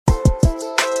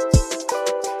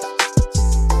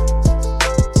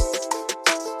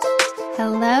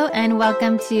and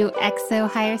welcome to XO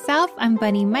Higher Self. I'm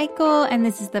Bunny Michael, and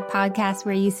this is the podcast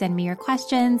where you send me your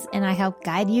questions and I help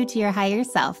guide you to your higher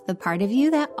self, the part of you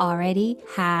that already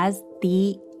has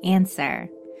the answer.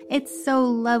 It's so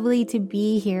lovely to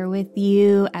be here with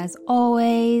you as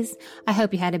always. I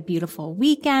hope you had a beautiful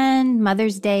weekend.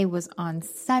 Mother's Day was on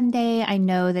Sunday. I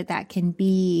know that that can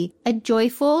be a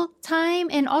joyful time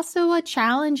and also a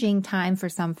challenging time for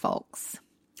some folks.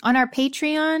 On our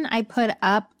Patreon, I put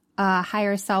up a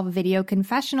higher self video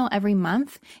confessional every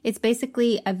month. It's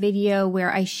basically a video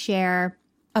where I share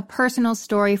a personal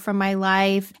story from my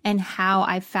life and how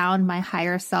I found my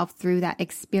higher self through that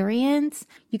experience.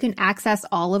 You can access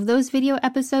all of those video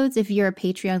episodes if you're a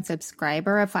Patreon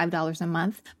subscriber of $5 a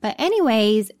month. But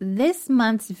anyways, this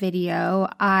month's video,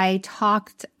 I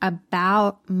talked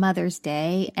about Mother's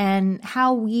Day and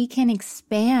how we can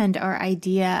expand our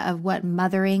idea of what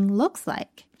mothering looks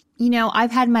like. You know,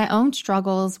 I've had my own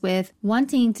struggles with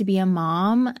wanting to be a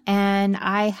mom, and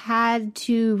I had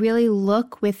to really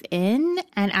look within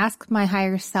and ask my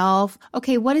higher self,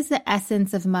 okay, what is the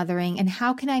essence of mothering and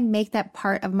how can I make that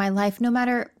part of my life no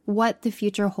matter what the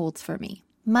future holds for me?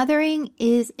 Mothering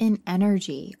is an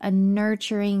energy, a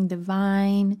nurturing,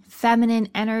 divine, feminine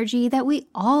energy that we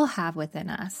all have within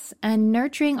us. And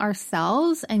nurturing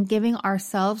ourselves and giving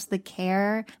ourselves the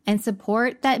care and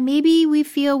support that maybe we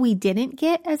feel we didn't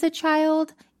get as a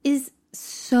child is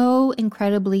so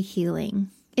incredibly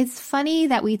healing. It's funny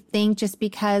that we think just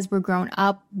because we're grown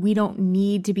up, we don't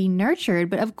need to be nurtured.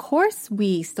 But of course,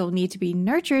 we still need to be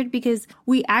nurtured because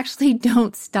we actually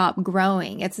don't stop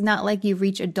growing. It's not like you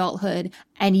reach adulthood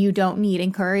and you don't need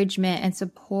encouragement and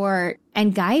support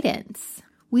and guidance.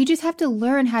 We just have to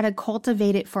learn how to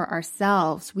cultivate it for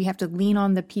ourselves. We have to lean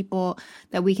on the people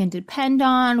that we can depend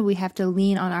on. We have to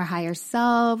lean on our higher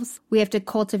selves. We have to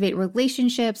cultivate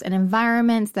relationships and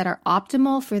environments that are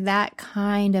optimal for that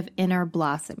kind of inner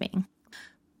blossoming.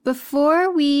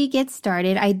 Before we get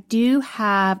started, I do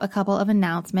have a couple of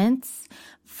announcements.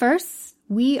 First,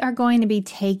 we are going to be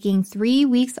taking 3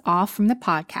 weeks off from the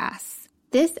podcast.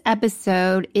 This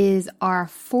episode is our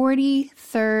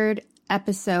 43rd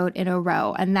episode in a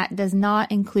row, and that does not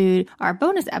include our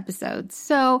bonus episodes.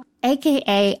 So,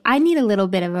 AKA, I need a little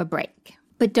bit of a break.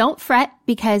 But don't fret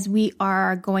because we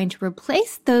are going to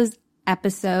replace those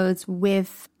episodes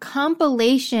with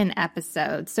compilation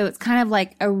episodes. So it's kind of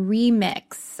like a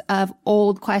remix of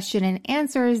old question and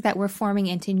answers that we're forming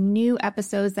into new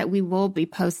episodes that we will be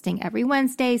posting every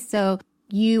Wednesday. So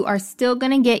you are still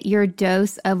going to get your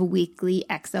dose of weekly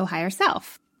XO Higher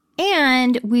Self.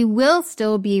 And we will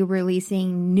still be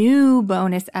releasing new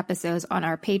bonus episodes on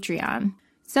our Patreon.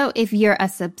 So if you're a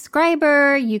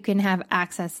subscriber, you can have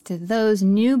access to those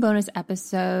new bonus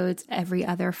episodes every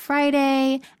other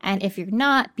Friday. And if you're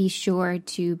not, be sure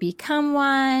to become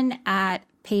one at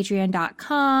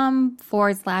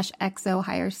patreon.com/XO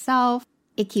Higher Self.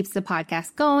 It keeps the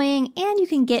podcast going and you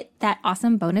can get that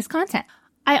awesome bonus content.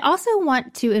 I also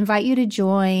want to invite you to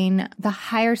join the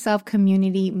Higher Self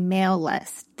Community mail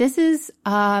list. This is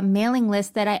a mailing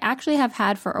list that I actually have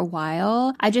had for a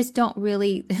while. I just don't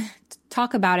really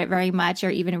talk about it very much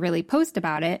or even really post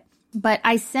about it. But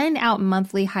I send out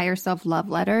monthly Higher Self love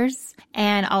letters,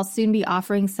 and I'll soon be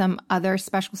offering some other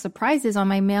special surprises on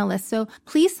my mail list. So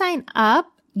please sign up.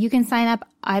 You can sign up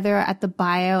either at the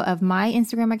bio of my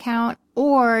Instagram account,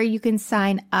 or you can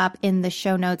sign up in the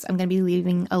show notes. I'm going to be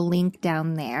leaving a link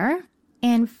down there.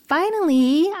 And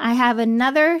finally, I have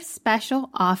another special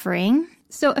offering.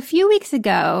 So a few weeks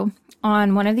ago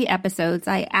on one of the episodes,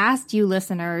 I asked you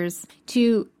listeners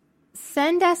to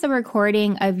send us a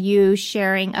recording of you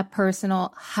sharing a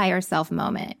personal higher self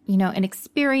moment, you know, an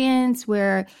experience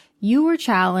where you were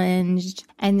challenged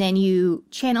and then you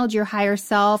channeled your higher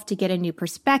self to get a new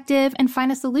perspective and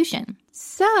find a solution.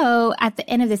 So at the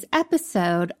end of this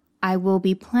episode, I will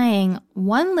be playing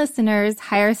one listener's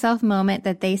higher self moment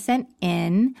that they sent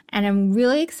in, and I'm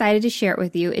really excited to share it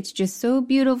with you. It's just so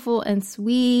beautiful and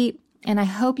sweet, and I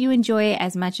hope you enjoy it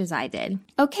as much as I did.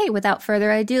 Okay, without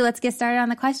further ado, let's get started on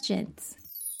the questions.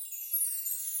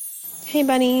 Hey,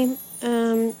 Bunny.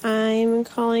 I'm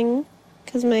calling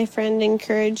because my friend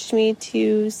encouraged me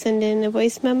to send in a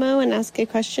voice memo and ask a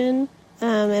question.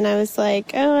 And I was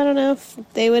like, oh, I don't know if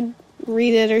they would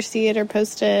read it or see it or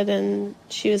post it. And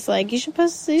she was like, you should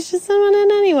send one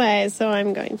in anyway. So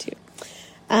I'm going to.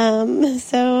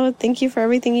 So thank you for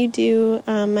everything you do.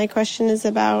 My question is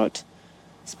about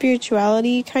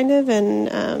spirituality, kind of,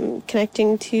 and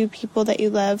connecting to people that you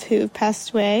love who've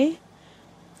passed away.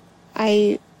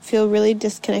 I feel really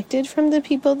disconnected from the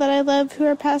people that I love who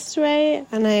are passed away,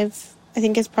 and I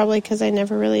think it's probably because I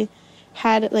never really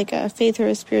had like a faith or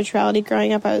a spirituality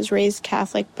growing up. I was raised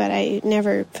Catholic, but I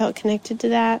never felt connected to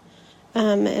that,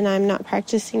 and I'm not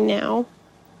practicing now.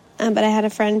 But I had a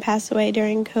friend pass away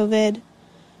during COVID.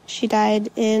 She died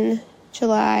in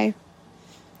July,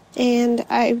 and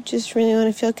I just really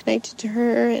want to feel connected to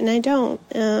her, and I don't,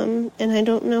 and I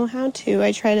don't know how to.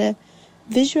 I try to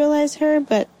visualize her,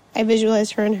 but I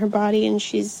visualize her in her body, and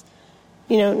she's,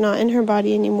 not in her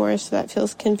body anymore, so that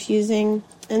feels confusing.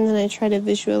 And then I try to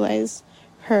visualize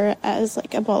her as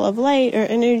like a ball of light or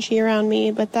energy around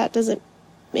me, but that doesn't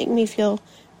make me feel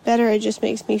better. It just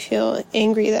makes me feel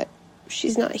angry that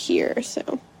she's not here.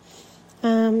 So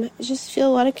I just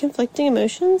feel a lot of conflicting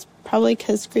emotions, probably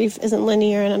because grief isn't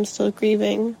linear and I'm still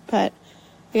grieving. But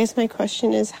I guess my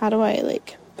question is, how do I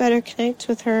better connect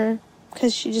with her,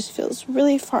 because she just feels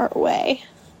really far away.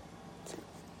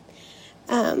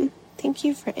 Thank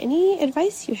you for any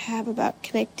advice you have about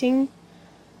connecting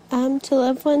to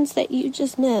loved ones that you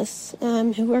just miss,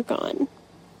 who are gone.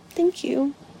 Thank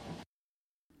you.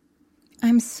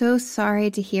 I'm so sorry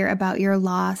to hear about your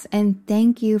loss, and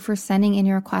thank you for sending in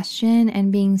your question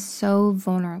and being so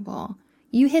vulnerable.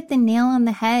 You hit the nail on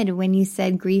the head when you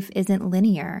said grief isn't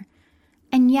linear.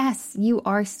 And yes, you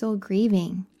are still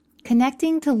grieving.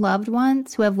 Connecting to loved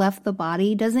ones who have left the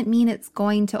body doesn't mean it's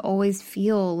going to always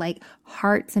feel like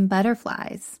hearts and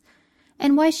butterflies.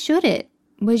 And why should it?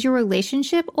 Was your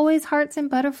relationship always hearts and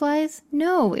butterflies?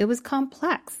 No, it was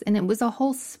complex, and it was a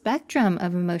whole spectrum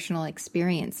of emotional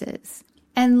experiences.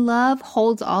 And love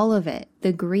holds all of it: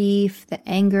 the grief, the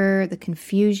anger, the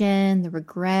confusion, the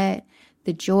regret,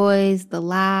 the joys, the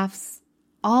laughs.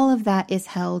 All of that is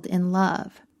held in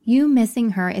love. You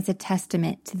missing her is a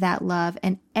testament to that love,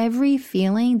 and every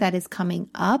feeling that is coming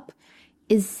up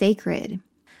is sacred.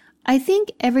 I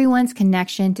think everyone's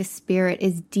connection to spirit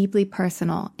is deeply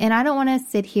personal, and I don't want to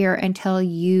sit here and tell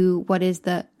you what is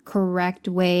the correct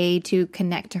way to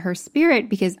connect to her spirit,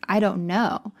 because I don't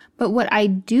know. But what I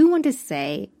do want to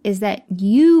say is that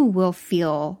you will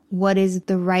feel what is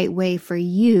the right way for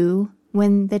you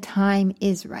when the time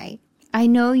is right. I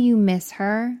know you miss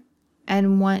her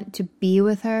and want to be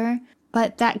with her,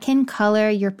 but that can color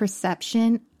your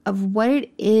perception of what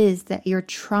it is that you're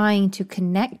trying to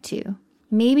connect to.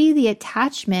 Maybe the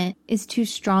attachment is too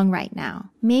strong right now.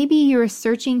 Maybe you're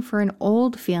searching for an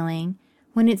old feeling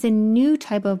when it's a new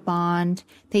type of bond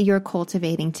that you're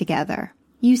cultivating together.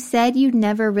 You said you'd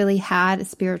never really had a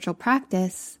spiritual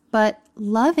practice, but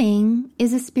loving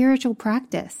is a spiritual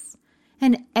practice.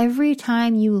 And every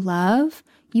time you love,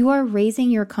 you are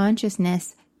raising your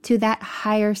consciousness to that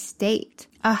higher state,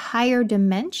 a higher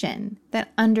dimension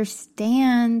that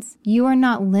understands you are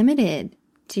not limited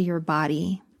to your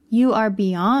body. You are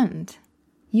beyond.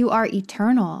 You are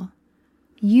eternal.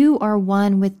 You are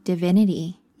one with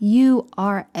divinity. You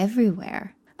are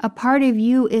everywhere. A part of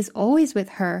you is always with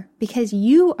her because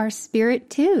you are spirit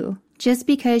too. Just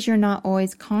because you're not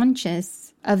always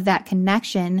conscious of that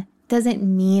connection doesn't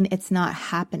mean it's not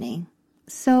happening.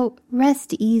 So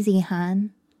rest easy,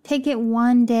 hon. Take it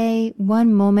one day,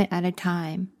 one moment at a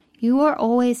time. You are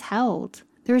always held.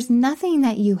 There's nothing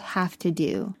that you have to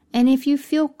do. And if you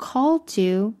feel called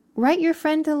to, write your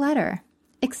friend a letter.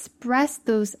 Express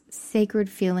those sacred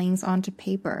feelings onto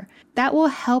paper. That will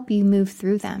help you move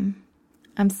through them.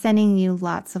 I'm sending you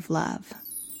lots of love.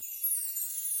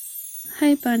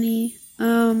 Hi, Bunny.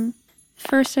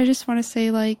 First, I just want to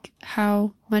say,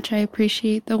 how much I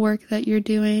appreciate the work that you're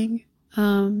doing.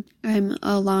 I'm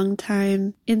a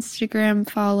long-time Instagram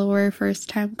follower,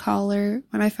 first-time caller.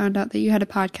 When I found out that you had a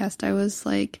podcast, I was,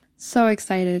 so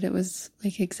excited. It was,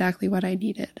 exactly what I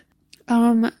needed.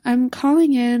 I'm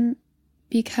calling in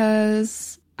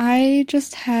because I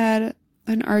just had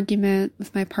an argument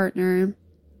with my partner.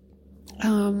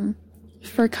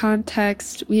 For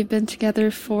context, we've been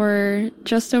together for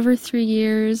just over 3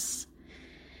 years,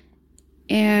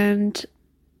 and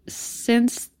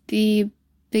since the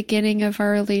beginning of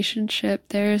our relationship,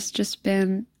 there's just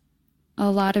been a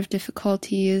lot of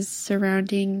difficulties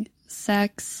surrounding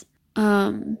sex.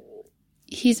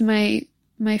 He's my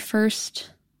first,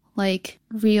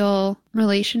 real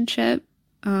relationship,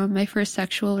 my first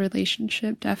sexual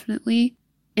relationship, definitely,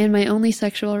 and my only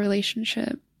sexual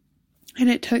relationship. And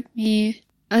it took me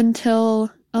until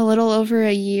a little over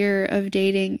a year of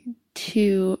dating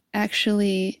for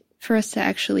us to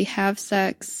actually have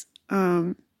sex.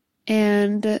 And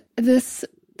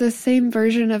the same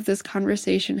version of this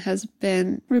conversation has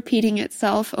been repeating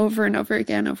itself over and over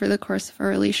again over the course of our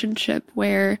relationship,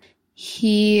 where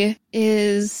he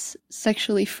is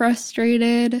sexually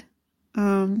frustrated,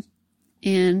 and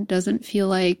doesn't feel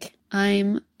like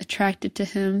I'm attracted to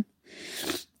him.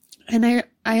 And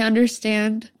I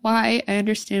understand why. I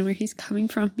understand where he's coming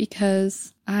from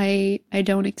because I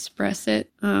don't express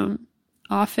it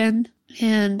often,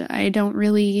 and I don't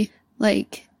really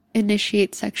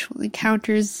initiate sexual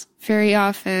encounters very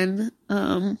often.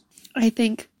 I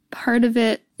think part of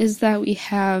it is that we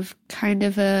have kind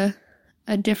of a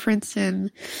difference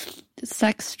in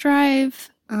sex drive,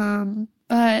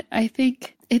 but I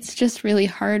think it's just really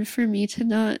hard for me to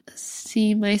not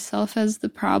see myself as the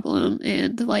problem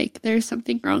and there's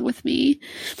something wrong with me.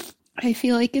 I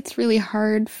feel like it's really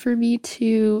hard for me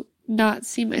to not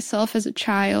see myself as a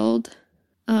child,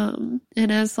 and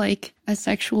as a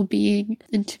sexual being,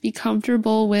 and to be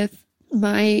comfortable with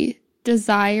my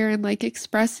desire and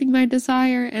expressing my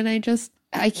desire. And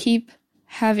I keep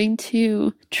having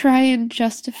to try and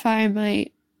justify my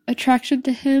attraction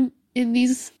to him in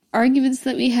these arguments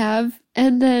that we have.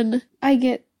 And then I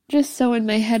get just so in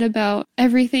my head about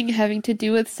everything having to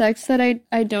do with sex that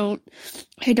I don't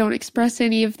express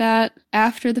any of that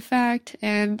after the fact.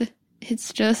 And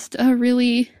it's just a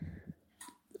really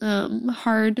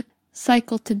hard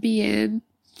cycle to be in.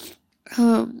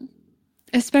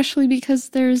 Especially because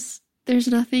there's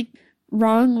nothing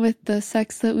wrong with the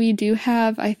sex that we do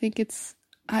have. I think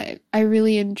I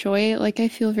really enjoy it. I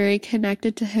feel very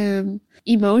connected to him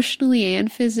emotionally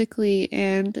and physically,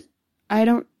 and I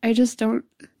don't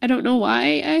know why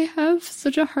I have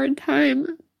such a hard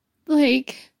time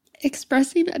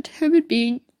expressing that to him and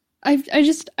being, I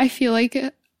feel like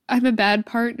I'm a bad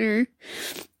partner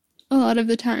a lot of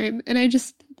the time, and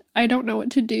I don't know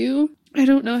what to do. I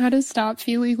don't know how to stop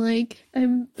feeling like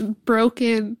I'm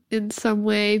broken in some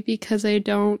way because I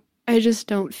just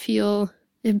don't feel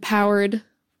empowered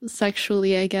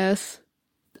sexually, I guess.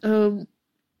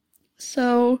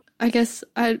 So I guess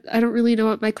I don't really know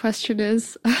what my question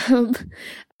is.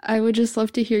 I would just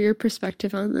love to hear your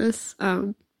perspective on this.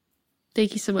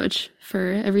 Thank you so much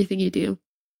for everything you do.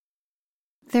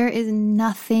 There is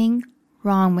nothing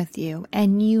wrong with you,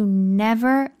 and you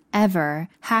never, ever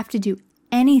have to do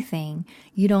anything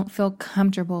you don't feel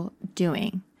comfortable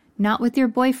doing. Not with your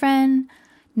boyfriend,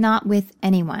 not with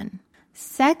anyone.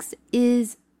 Sex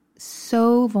is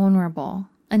so vulnerable.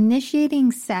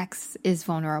 Initiating sex is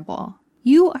vulnerable.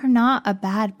 You are not a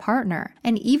bad partner.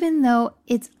 And even though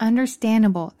it's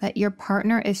understandable that your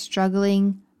partner is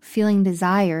struggling, feeling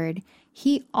desired,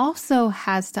 he also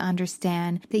has to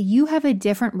understand that you have a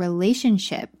different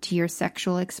relationship to your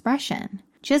sexual expression.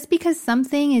 Just because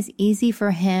something is easy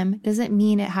for him doesn't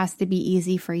mean it has to be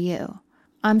easy for you.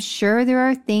 I'm sure there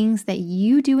are things that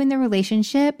you do in the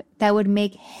relationship that would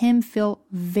make him feel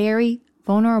very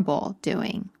vulnerable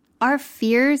doing. Our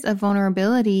fears of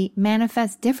vulnerability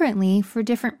manifest differently for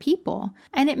different people.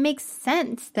 And it makes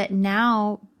sense that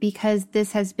now, because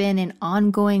this has been an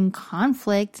ongoing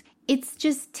conflict, it's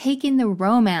just taken the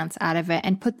romance out of it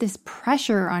and put this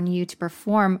pressure on you to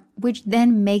perform, which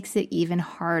then makes it even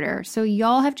harder. So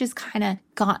y'all have just kind of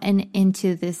gotten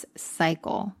into this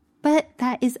cycle. But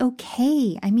that is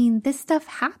okay. I mean, this stuff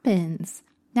happens.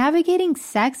 Navigating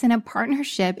sex in a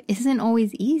partnership isn't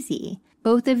always easy.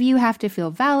 Both of you have to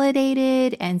feel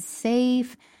validated and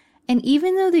safe. And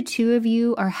even though the two of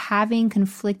you are having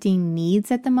conflicting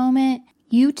needs at the moment,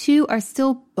 you two are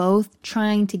still both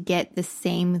trying to get the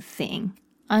same thing: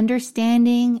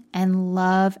 understanding and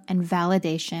love and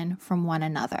validation from one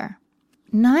another.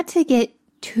 Not to get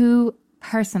too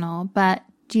personal, but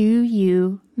do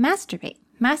you masturbate?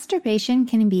 Masturbation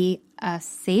can be a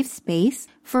safe space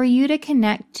for you to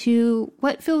connect to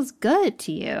what feels good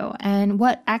to you and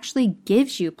what actually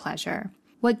gives you pleasure,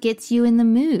 what gets you in the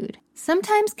mood.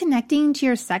 Sometimes connecting to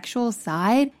your sexual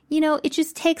side, it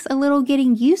just takes a little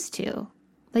getting used to.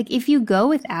 If you go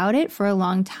without it for a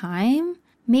long time,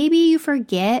 maybe you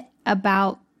forget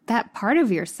about that part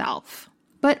of yourself.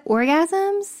 But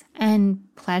orgasms and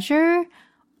pleasure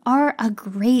are a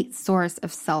great source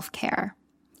of self-care.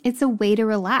 It's a way to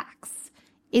relax.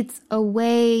 It's a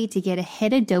way to get a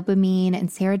hit of dopamine and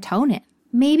serotonin.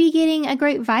 Maybe getting a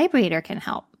great vibrator can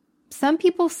help. Some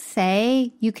people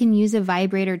say you can use a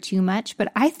vibrator too much,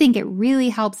 but I think it really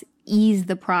helps ease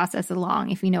the process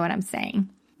along, if you know what I'm saying.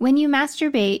 When you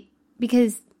masturbate,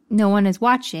 because no one is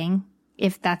watching,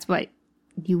 if that's what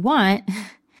you want,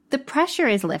 the pressure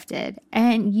is lifted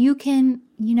and you can,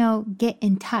 get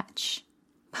in touch.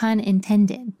 Pun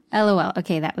intended. LOL.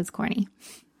 Okay, that was corny.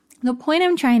 The point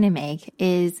I'm trying to make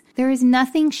is there is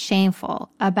nothing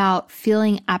shameful about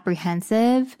feeling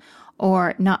apprehensive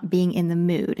or not being in the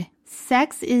mood.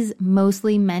 Sex is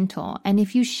mostly mental, and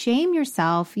if you shame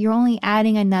yourself, you're only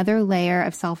adding another layer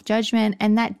of self-judgment,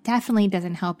 and that definitely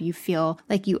doesn't help you feel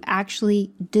like you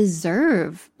actually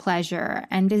deserve pleasure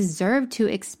and deserve to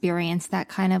experience that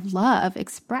kind of love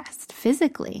expressed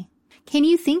physically. Can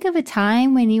you think of a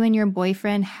time when you and your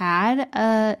boyfriend had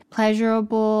a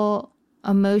pleasurable,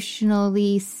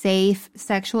 emotionally safe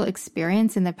sexual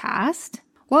experience in the past?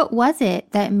 What was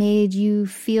it that made you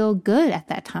feel good at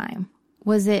that time?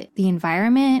 Was it the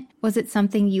environment? Was it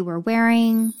something you were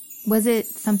wearing? Was it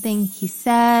something he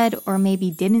said or maybe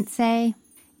didn't say?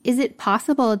 Is it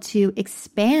possible to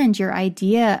expand your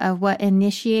idea of what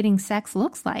initiating sex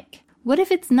looks like? What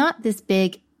if it's not this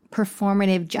big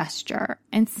performative gesture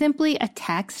and simply a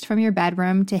text from your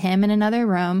bedroom to him in another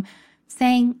room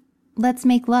saying, "Let's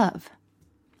make love"?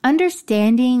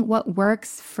 Understanding what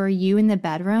works for you in the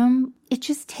bedroom, it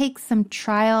just takes some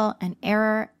trial and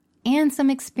error and some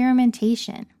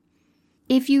experimentation.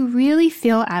 If you really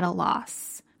feel at a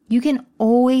loss, you can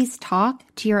always talk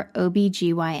to your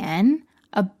OBGYN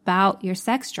about your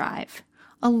sex drive.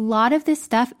 A lot of this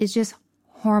stuff is just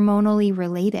hormonally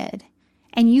related,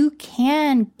 and you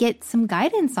can get some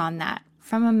guidance on that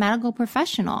from a medical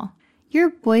professional.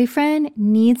 Your boyfriend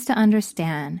needs to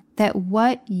understand that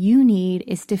what you need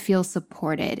is to feel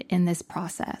supported in this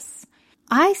process.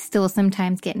 I still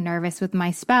sometimes get nervous with my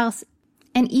spouse,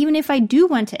 and even if I do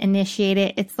want to initiate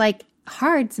it, it's like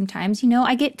hard sometimes.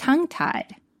 I get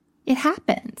tongue-tied. It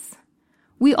happens.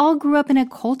 We all grew up in a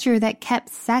culture that kept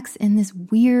sex in this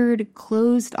weird,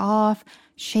 closed-off,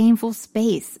 shameful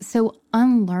space. So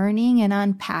unlearning and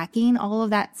unpacking all of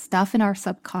that stuff in our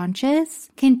subconscious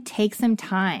can take some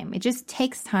time. It just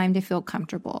takes time to feel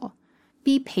comfortable.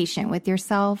 Be patient with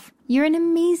yourself. You're an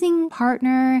amazing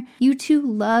partner. You two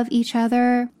love each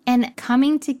other. And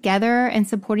coming together and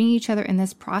supporting each other in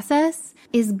this process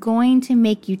is going to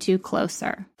make you two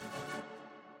closer.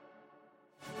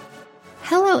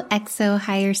 Hello, XO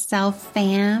Higher Self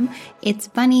fam. It's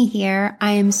Bunny here.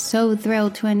 I am so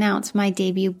thrilled to announce my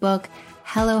debut book,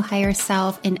 Hello Higher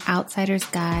Self, An Outsider's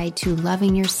Guide to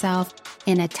Loving Yourself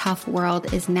in a Tough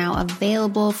World is now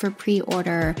available for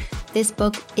pre-order. This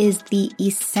book is the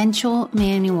essential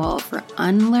manual for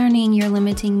unlearning your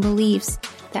limiting beliefs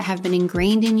that have been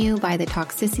ingrained in you by the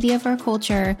toxicity of our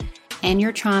culture and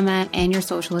your trauma and your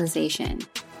socialization.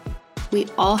 We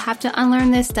all have to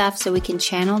unlearn this stuff so we can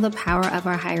channel the power of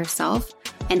our higher self.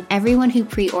 And everyone who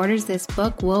pre-orders this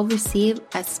book will receive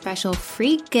a special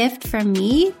free gift from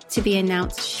me to be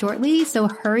announced shortly. So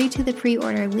hurry to the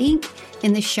pre-order link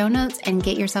in the show notes and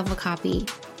get yourself a copy.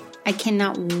 I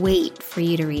cannot wait for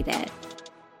you to read it.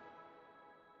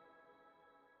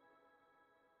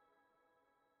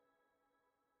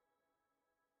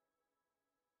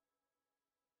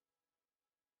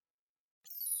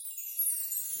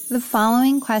 The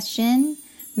following question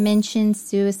mentions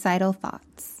suicidal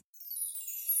thoughts.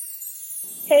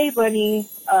 Hey, Bunny.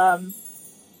 I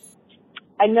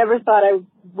never thought I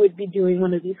would be doing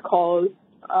one of these calls,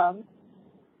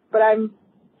 but I'm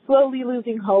slowly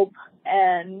losing hope,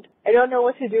 and I don't know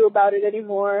what to do about it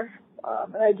anymore,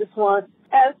 and I just want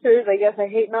answers. I guess I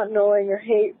hate not knowing or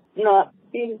hate not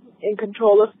being in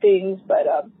control of things, but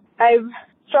I've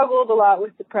struggled a lot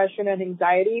with depression and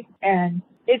anxiety, and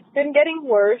it's been getting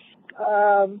worse.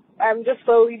 I'm just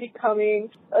slowly becoming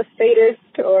a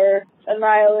sadist or a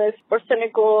nihilist or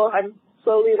cynical. I'm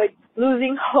slowly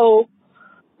losing hope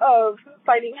of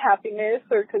finding happiness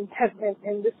or contentment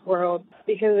in this world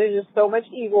because there's just so much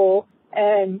evil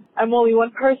and I'm only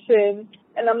one person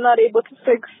and I'm not able to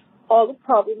fix all the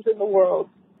problems in the world.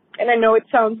 And I know it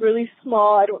sounds really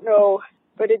small, I don't know,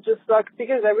 but it just sucks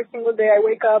because every single day I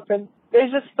wake up and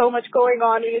there's just so much going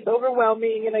on and it's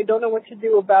overwhelming and I don't know what to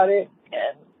do about it.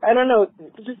 And I don't know,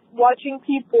 just watching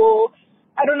people,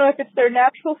 I don't know if it's their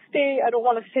natural state, I don't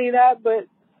want to say that, but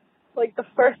the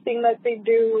first thing that they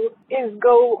do is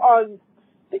go on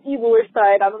the eviler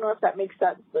side. I don't know if that makes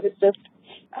sense, but it's just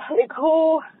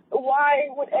why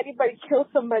would anybody kill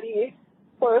somebody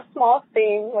for a small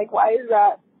thing? Why does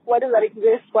that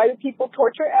exist? Why do people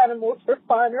torture animals for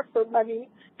fun or for money?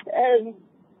 And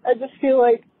I just feel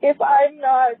like if I'm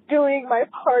not doing my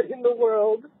part in the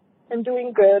world and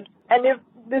doing good, and if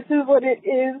this is what it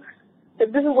is,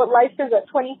 if this is what life is at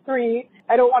 23,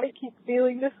 I don't want to keep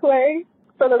feeling this way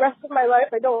for the rest of my life.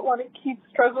 I don't want to keep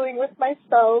struggling with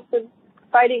myself and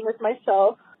fighting with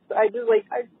myself. I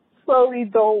slowly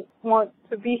don't want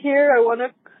to be here. I want to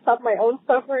stop my own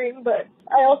suffering, but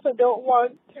I also don't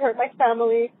want to hurt my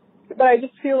family. But I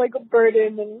just feel like a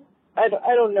burden, and I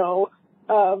don't know.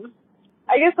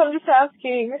 I guess I'm just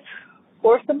asking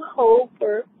for some hope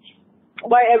or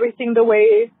why everything is the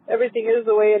way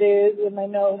it is, and I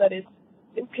know that it's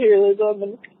imperialism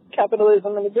and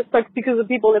capitalism, and it just sucks because the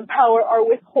people in power are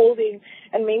withholding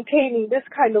and maintaining this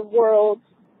kind of world.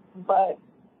 But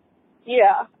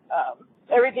yeah,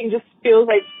 everything just feels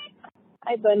like,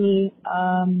 hi Bunny,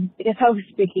 I guess I was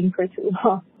speaking for too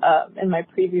long in my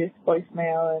previous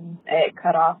voicemail and it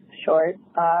cut off short.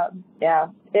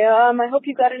 I hope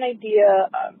you got an idea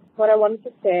of what I wanted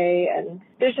to say, and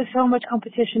there's just so much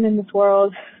competition in this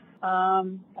world,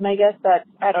 and I guess that,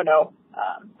 I don't know,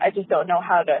 I just don't know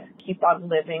how to keep on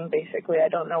living, basically. I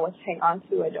don't know what to hang on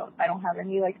to. I don't have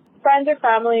any, like, friends or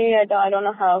family. I don't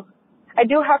know how. I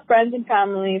do have friends and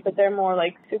family, but they're more,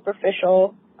 like,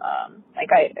 superficial.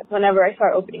 Whenever I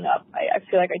start opening up, I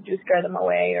feel like I do scare them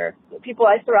away, or the people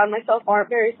I surround myself aren't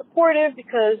very supportive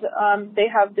because they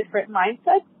have different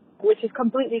mindsets, which is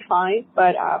completely fine,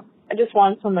 but I just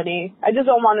want somebody. I just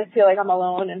don't want to feel like I'm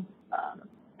alone, and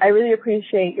I really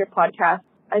appreciate your podcast.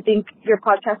 I think your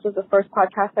podcast was the first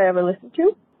podcast I ever listened to,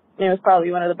 and it was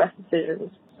probably one of the best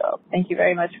decisions. So thank you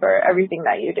very much for everything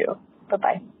that you do.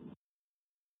 Bye-bye.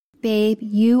 Babe,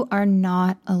 you are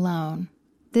not alone.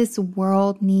 This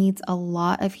world needs a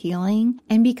lot of healing,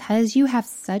 and because you have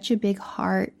such a big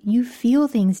heart, you feel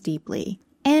things deeply.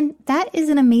 And that is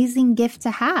an amazing gift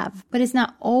to have, but it's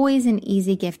not always an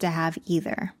easy gift to have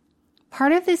either.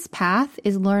 Part of this path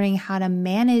is learning how to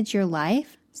manage your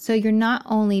life so you're not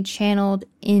only channeled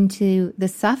into the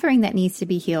suffering that needs to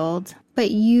be healed,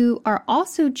 but you are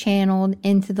also channeled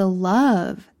into the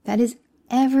love that is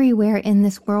everywhere in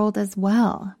this world as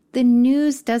well. The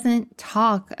news doesn't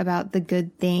talk about the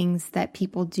good things that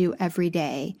people do every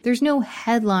day. There's no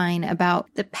headline about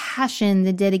the passion,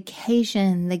 the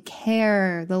dedication, the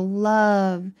care, the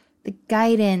love, the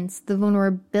guidance, the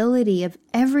vulnerability of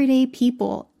everyday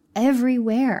people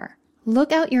everywhere.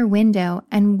 Look out your window,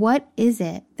 and what is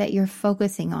it that you're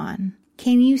focusing on?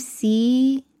 Can you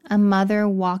see a mother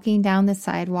walking down the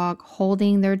sidewalk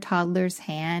holding their toddler's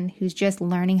hand who's just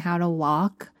learning how to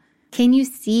walk? Can you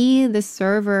see the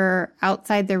server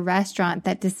outside the restaurant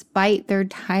that, despite their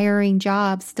tiring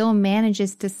job, still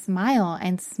manages to smile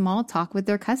and small talk with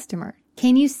their customer?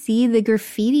 Can you see the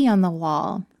graffiti on the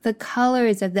wall, the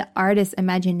colors of the artist's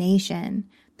imagination,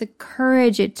 the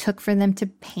courage it took for them to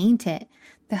paint it,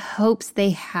 the hopes they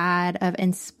had of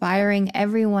inspiring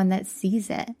everyone that sees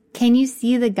it? Can you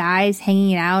see the guys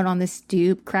hanging out on the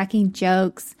stoop, cracking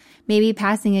jokes, maybe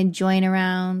passing a joint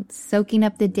around, soaking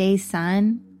up the day's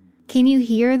sun? Can you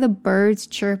hear the birds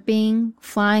chirping,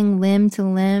 flying limb to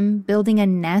limb, building a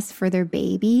nest for their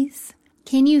babies?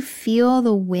 Can you feel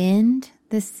the wind,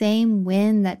 the same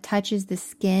wind that touches the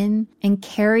skin and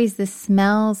carries the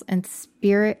smells and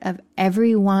spirit of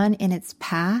everyone in its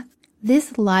path?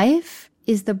 This life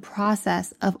is the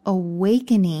process of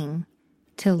awakening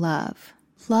to love.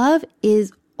 Love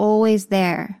is always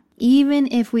there,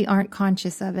 even if we aren't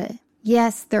conscious of it.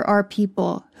 Yes, there are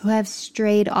people who have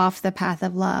strayed off the path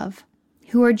of love,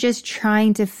 who are just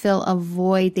trying to fill a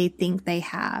void they think they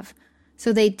have.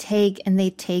 So they take and they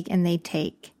take and they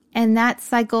take. And that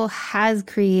cycle has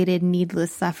created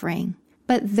needless suffering.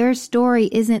 But their story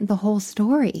isn't the whole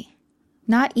story.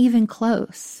 Not even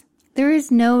close. There is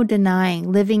no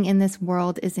denying living in this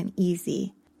world isn't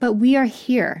easy. But we are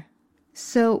here.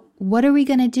 So what are we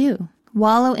going to do?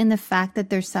 Wallow in the fact that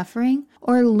they're suffering,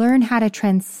 or learn how to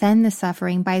transcend the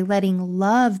suffering by letting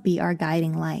love be our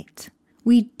guiding light?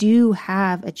 We do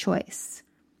have a choice.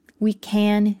 We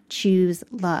can choose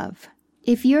love.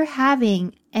 If you're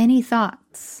having any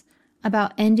thoughts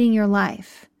about ending your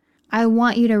life, I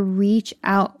want you to reach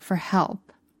out for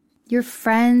help. Your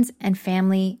friends and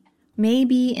family may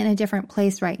be in a different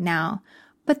place right now,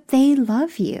 but they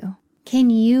love you. Can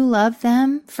you love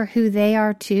them for who they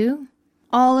are too?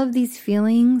 All of these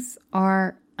feelings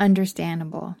are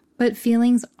understandable, but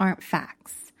feelings aren't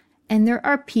facts. And there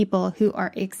are people who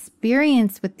are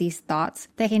experienced with these thoughts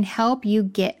that can help you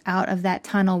get out of that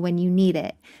tunnel when you need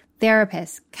it.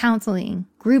 Therapists, counseling,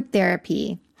 group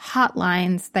therapy,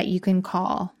 hotlines that you can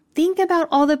call. Think about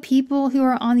all the people who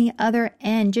are on the other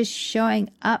end just showing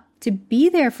up to be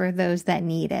there for those that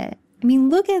need it. I mean,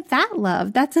 look at that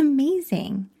love. That's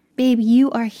amazing. Babe, you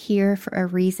are here for a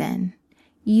reason.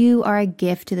 You are a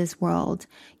gift to this world.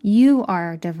 You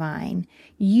are divine.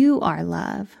 You are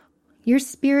love. Your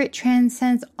spirit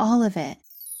transcends all of it.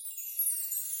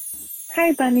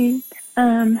 Hi, Bunny.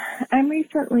 I'm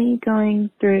recently going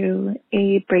through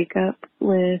a breakup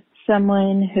with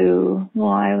someone who,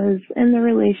 while I was in the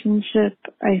relationship,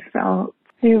 I felt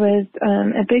there was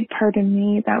a big part of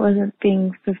me that wasn't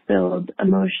being fulfilled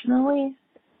emotionally.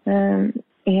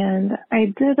 And I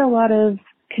did a lot of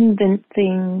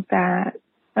convincing that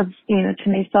to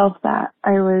myself that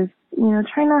I was,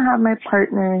 trying to have my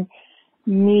partner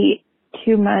meet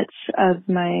too much of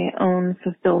my own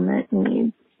fulfillment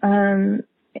needs.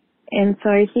 And so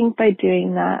I think by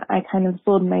doing that, I kind of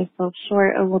sold myself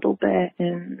short a little bit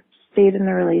and stayed in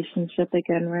a relationship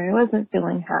again where I wasn't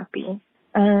feeling happy.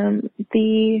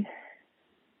 The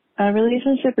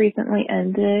relationship recently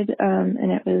ended,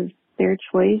 and it was their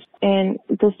choice. And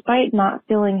despite not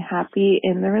feeling happy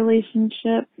in the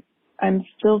relationship, I'm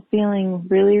still feeling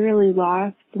really, really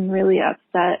lost and really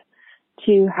upset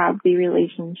to have the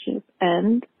relationship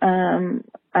end.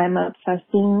 I'm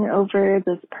obsessing over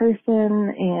this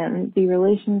person and the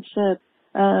relationship,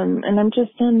 and I'm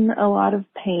just in a lot of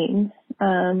pain.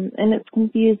 And it's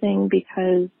confusing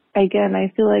because, again,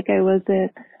 I feel like I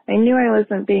knew I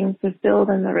wasn't being fulfilled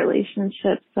in the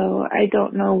relationship, so I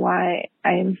don't know why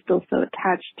I am still so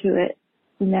attached to it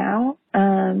now.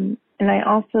 And I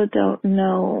also don't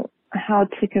know how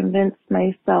to convince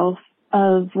myself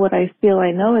of what I feel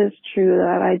I know is true,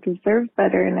 that I deserve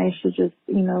better and I should just,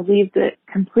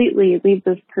 leave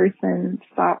this person,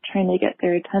 stop trying to get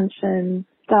their attention,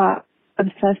 stop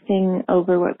obsessing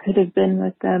over what could have been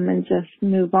with them and just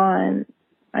move on.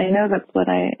 I know that's what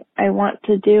I want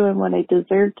to do and what I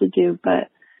deserve to do, but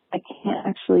I can't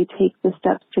actually take the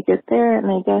steps to get there, and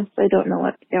I guess I don't know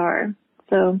what they are.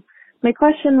 So my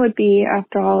question would be,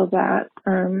 after all of that,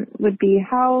 would be,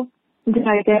 how did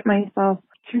I get myself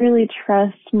to really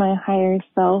trust my higher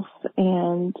self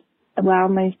and allow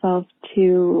myself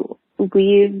to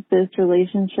leave this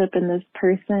relationship and this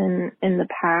person in the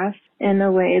past in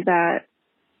a way that,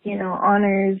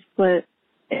 honors what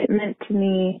it meant to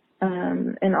me,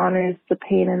 and honors the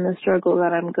pain and the struggle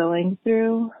that I'm going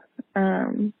through.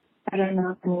 I don't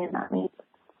know if any of that makes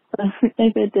sense.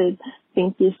 If it did,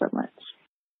 thank you so much.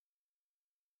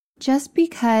 Just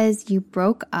because you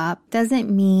broke up doesn't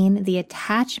mean the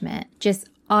attachment just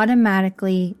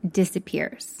automatically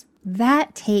disappears.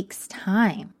 That takes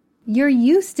time. You're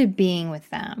used to being with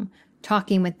them,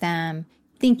 talking with them,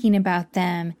 thinking about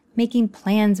them, making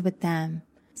plans with them.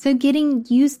 So getting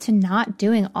used to not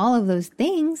doing all of those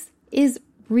things is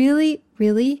really,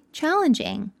 really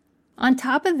challenging. On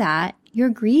top of that, you're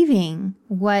grieving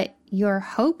what your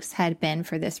hopes had been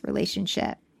for this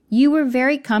relationship. You were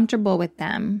very comfortable with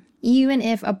them, even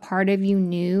if a part of you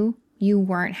knew you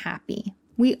weren't happy.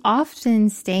 We often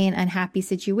stay in unhappy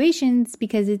situations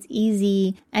because it's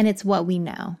easy and it's what we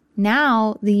know.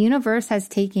 Now, the universe has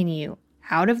taken you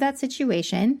out of that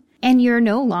situation and you're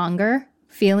no longer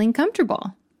feeling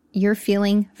comfortable. You're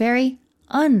feeling very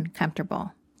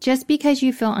uncomfortable. Just because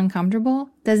you feel uncomfortable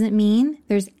doesn't mean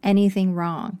there's anything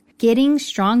wrong. Getting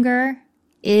stronger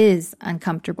is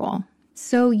uncomfortable.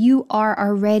 So you are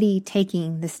already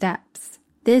taking the steps.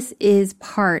 This is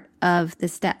part of the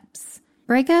steps.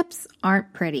 Breakups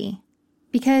aren't pretty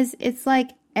because it's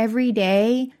like every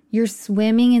day you're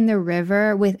swimming in the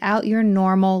river without your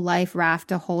normal life raft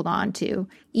to hold on to.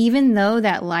 Even though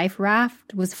that life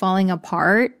raft was falling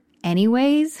apart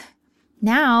anyways,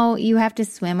 now you have to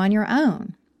swim on your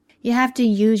own. You have to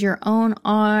use your own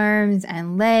arms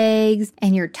and legs,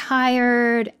 and you're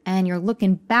tired, and you're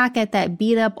looking back at that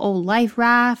beat up old life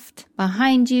raft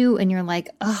behind you, and you're like,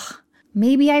 ugh,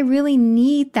 maybe I really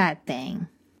need that thing.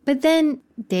 But then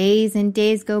days and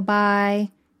days go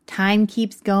by, time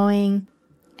keeps going,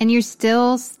 and you're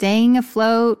still staying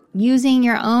afloat, using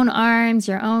your own arms,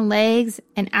 your own legs,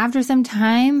 and after some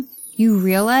time, you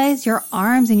realize your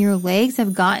arms and your legs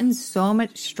have gotten so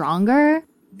much stronger.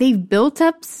 They've built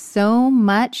up so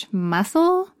much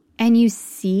muscle, and you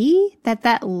see that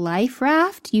that life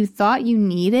raft you thought you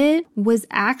needed was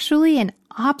actually an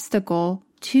obstacle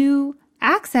to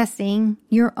accessing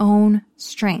your own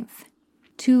strength,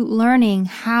 to learning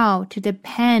how to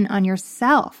depend on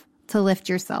yourself to lift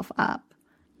yourself up.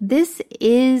 This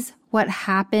is what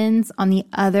happens on the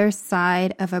other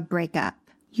side of a breakup.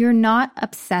 You're not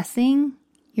obsessing.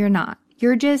 You're not.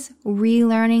 You're just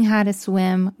relearning how to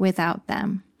swim without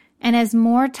them. And as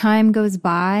more time goes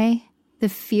by, the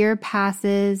fear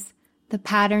passes, the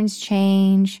patterns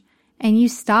change, and you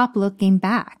stop looking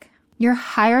back. Your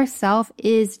higher self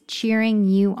is cheering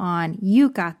you on. You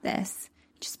got this.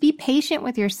 Just be patient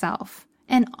with yourself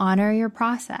and honor your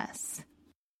process.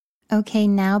 Okay,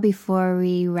 now before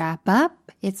we wrap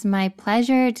up, it's my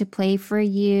pleasure to play for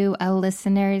you a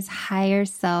listener's higher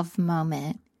self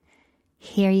moment.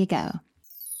 Here you go.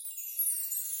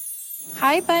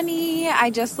 Hi, Bunny. I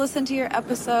just listened to your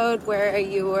episode where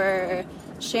you were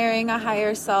sharing a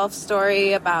higher self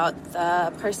story about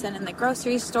the person in the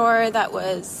grocery store that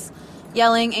was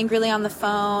yelling angrily on the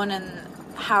phone and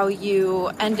how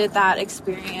you ended that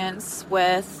experience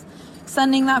with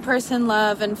sending that person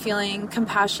love and feeling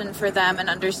compassion for them and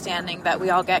understanding that we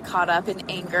all get caught up in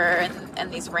anger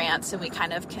and these rants, and we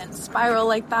kind of can spiral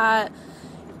like that.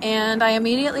 And I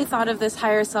immediately thought of this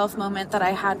higher self moment that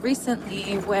I had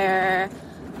recently where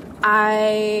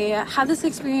I had this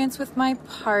experience with my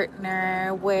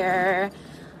partner where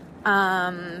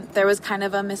there was kind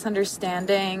of a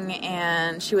misunderstanding,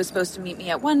 and she was supposed to meet me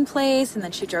at one place, and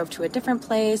then she drove to a different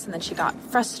place, and then she got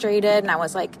frustrated, and I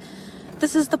was like,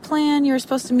 this is the plan, you were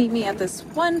supposed to meet me at this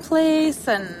one place,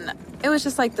 and it was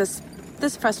just like this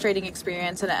frustrating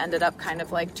experience, and it ended up kind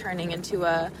of like turning into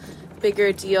a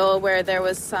bigger deal where there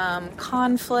was some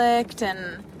conflict.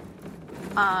 And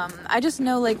I just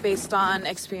know, like, based on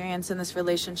experience in this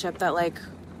relationship, that like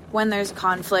when there's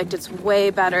conflict, it's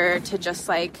way better to just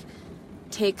like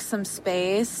take some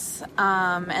space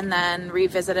and then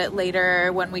revisit it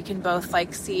later when we can both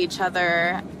like see each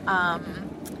other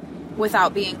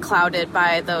without being clouded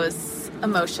by those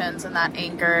emotions and that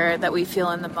anger that we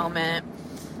feel in the moment.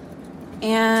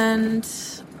 And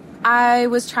I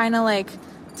was trying to like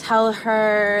tell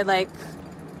her, like,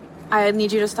 I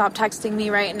need you to stop texting me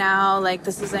right now, like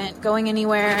this isn't going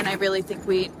anywhere, and I really think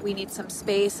we need some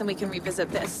space and we can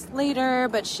revisit this later.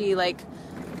 But she, like,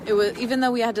 it was, even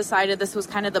though we had decided this was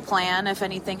kind of the plan if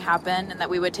anything happened and that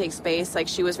we would take space, like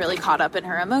she was really caught up in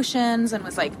her emotions and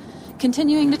was like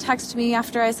continuing to text me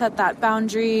after I set that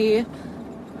boundary,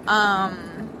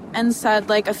 and said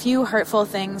like a few hurtful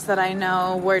things that I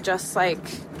know were just like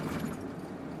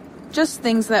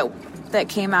things that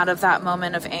came out of that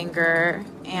moment of anger.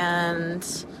 And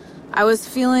I was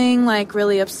feeling like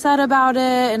really upset about it,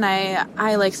 and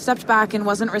I like stepped back and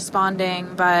wasn't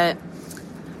responding, but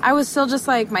I was still just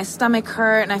like, my stomach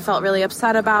hurt and I felt really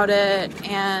upset about it.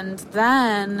 And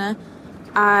then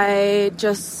I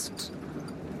just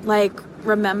like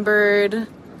remembered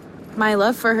my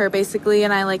love for her basically,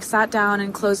 and I like sat down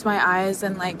and closed my eyes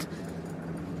and like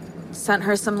sent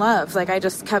her some love. Like I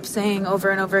just kept saying over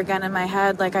and over again in my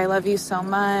head, like, I love you so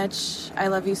much, I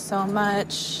love you so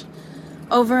much,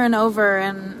 over and over.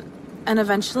 And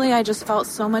eventually I just felt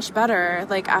so much better,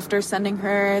 like after sending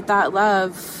her that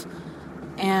love.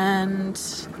 And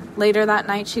later that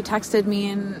night she texted me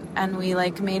and we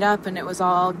like made up, and it was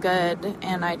all good.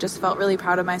 And I just felt really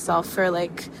proud of myself for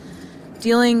like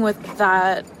dealing with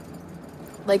that,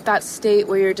 like that state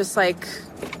where you're just like,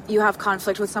 you have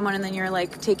conflict with someone and then you're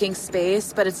like taking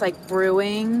space, but it's like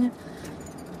brewing,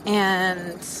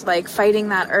 and like fighting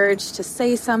that urge to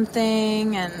say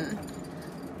something. And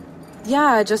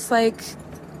yeah, just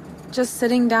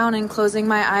sitting down and closing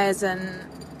my eyes and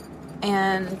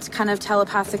kind of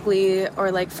telepathically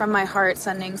or like from my heart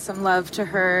sending some love to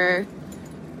her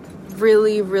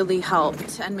really, really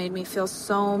helped and made me feel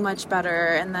so much better.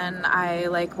 And then I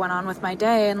like went on with my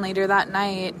day, and later that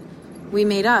night we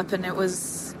made up, and it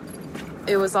was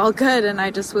all good. And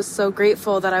I just was so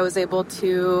grateful that I was able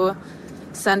to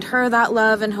send her that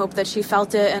love and hope that she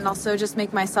felt it, and also just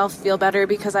make myself feel better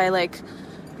because I like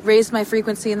raised my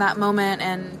frequency in that moment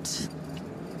and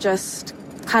just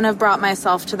kind of brought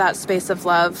myself to that space of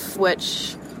love,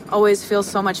 which always feels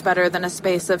so much better than a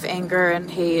space of anger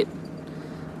and hate.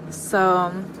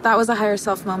 So that was a higher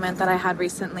self moment that I had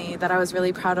recently that I was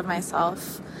really proud of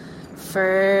myself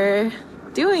for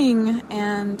doing.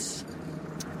 And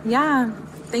yeah,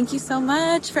 thank you so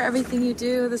much for everything you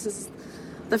do. This is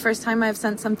the first time I've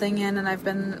sent something in, and I've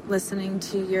been listening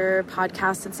to your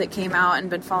podcast since it came out and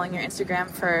been following your Instagram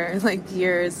for like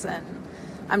years. And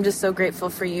I'm just so grateful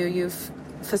for you. You've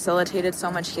facilitated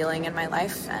so much healing in my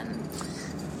life. And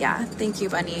yeah, thank you,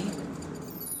 Bunny.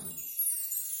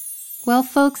 Well,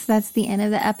 folks, that's the end of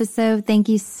the episode. Thank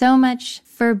you so much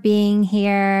for being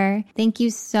here. Thank you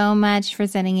so much for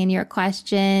sending in your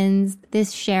questions.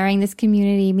 This sharing, this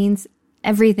community means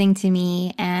everything to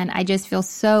me. And I just feel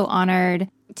so honored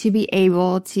to be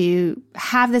able to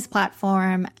have this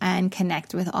platform and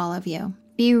connect with all of you.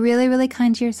 Be really, really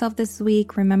kind to yourself this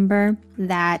week. Remember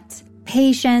that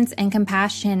patience and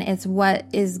compassion is what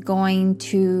is going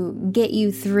to get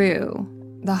you through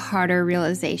the harder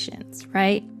realizations,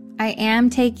 right? I am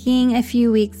taking a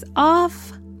few weeks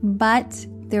off, but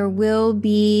there will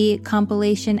be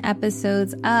compilation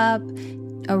episodes up,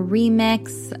 a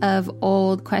remix of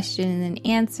old questions and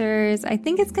answers. I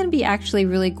think it's going to be actually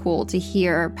really cool to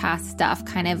hear past stuff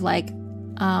kind of like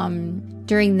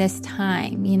during this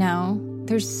time, you know?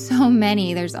 There's so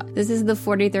many. This is the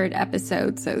 43rd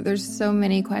episode, so there's so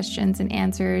many questions and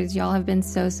answers. Y'all have been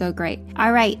so, so great.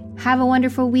 All right. Have a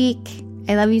wonderful week.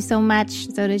 I love you so much.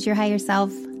 So does your higher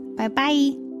self.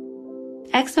 Bye-bye.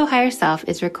 XO Higher Self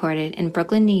is recorded in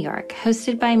Brooklyn, New York,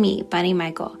 hosted by me, Bunny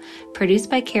Michael, produced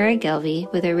by Kara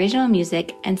Gilvey, with original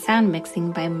music and sound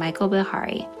mixing by Michael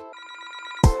Bihari.